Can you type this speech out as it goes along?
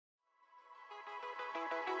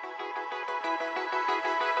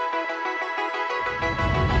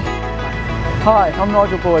Hi, I'm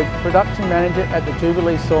Nigel Boyd, Production Manager at the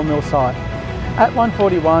Jubilee Sawmill site. At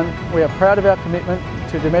OneFortyOne, we are proud of our commitment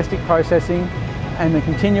to domestic processing and the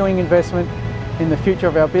continuing investment in the future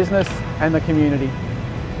of our business and the community.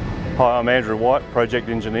 Hi, I'm Andrew White, Project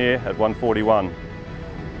Engineer at OneFortyOne.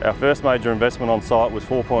 Our first major investment on site was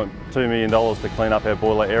 $4.2 million to clean up our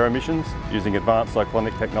boiler air emissions using advanced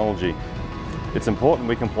cyclonic technology. It's important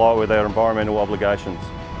we comply with our environmental obligations.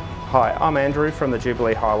 Hi, I'm Andrew from the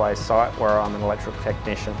Jubilee Highway site where I'm an electrical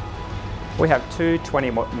technician. We have two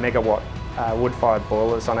 20 megawatt wood-fired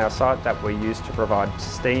boilers on our site that we use to provide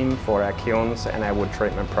steam for our kilns and our wood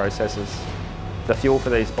treatment processes. The fuel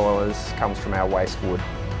for these boilers comes from our waste wood.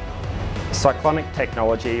 Cyclonic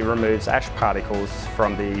technology removes ash particles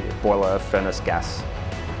from the boiler furnace gas.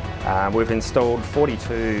 We've installed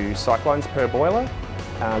 42 cyclones per boiler.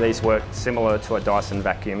 These work similar to a Dyson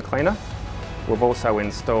vacuum cleaner. We've also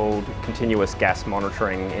installed continuous gas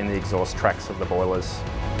monitoring in the exhaust tracks of the boilers.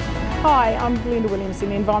 Hi, I'm Belinda Williamson,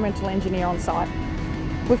 the Environmental Engineer on site.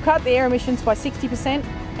 We've cut the air emissions by 60%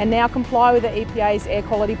 and now comply with the EPA's air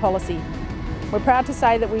quality policy. We're proud to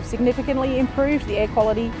say that we've significantly improved the air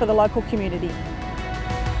quality for the local community.